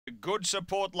Good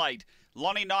support late.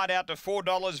 Lonnie Knight out to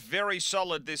 $4. Very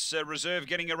solid, this reserve,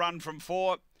 getting a run from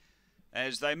 4.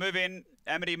 As they move in,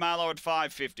 Amity Marlowe at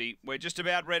 $5.50. We're just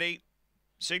about ready.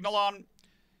 Signal on.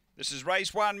 This is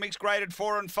race 1, mixed graded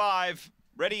 4 and 5.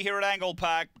 Ready here at Angle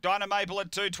Park. Dynamaple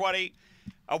at $2.20.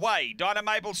 Away,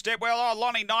 Dynamaple step well. Oh,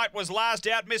 Lonnie Knight was last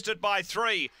out, missed it by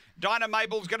 3.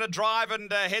 Dynamaple's going to drive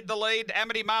and head the lead.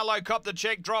 Amity Marlowe copped the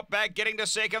check, dropped back, getting to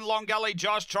second. Long Gully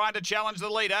Josh trying to challenge the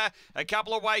leader. A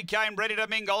couple away came, ready to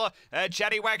mingle.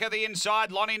 Chatty Whacker the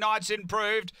inside. Lonnie Knight's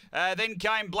improved. Then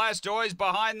came Blastoise.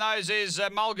 Behind those is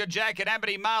Mulga Jack and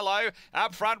Amity Marlowe.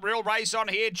 Up front, real race on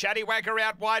here. Chatty Whacker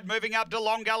out wide, moving up to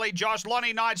Long Gully Josh.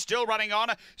 Lonnie Knight still running on.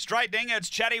 Straightening, it's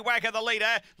Chatty Whacker the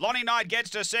leader. Lonnie Knight gets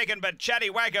to second, but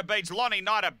Chatty Whacker beats Lonnie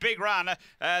Knight, a big run.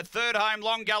 Third home,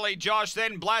 Long Gully Josh,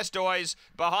 then Blastoise.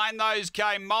 Behind those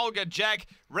came Mulga Jack,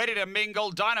 ready to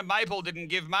mingle. Dynamaple didn't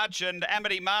give much, and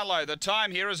Amity Marlowe. The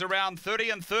time here is around 30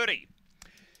 and 30.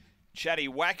 Chatty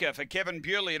Whacker for Kevin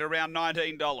Bewley at around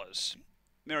 $19.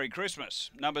 Merry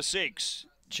Christmas. Number 6,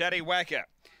 Chatty Whacker.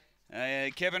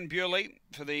 Kevin Bewley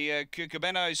for the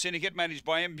Cucabeno Syndicate, managed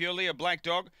by M. Bewley, a black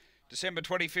dog. December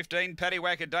 2015, Paddy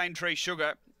Whacker, Daintree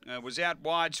Sugar, was out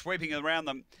wide, sweeping around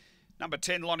them. Number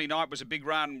 10, Lonnie Knight, was a big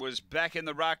run, was back in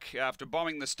the ruck after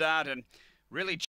bombing the start and really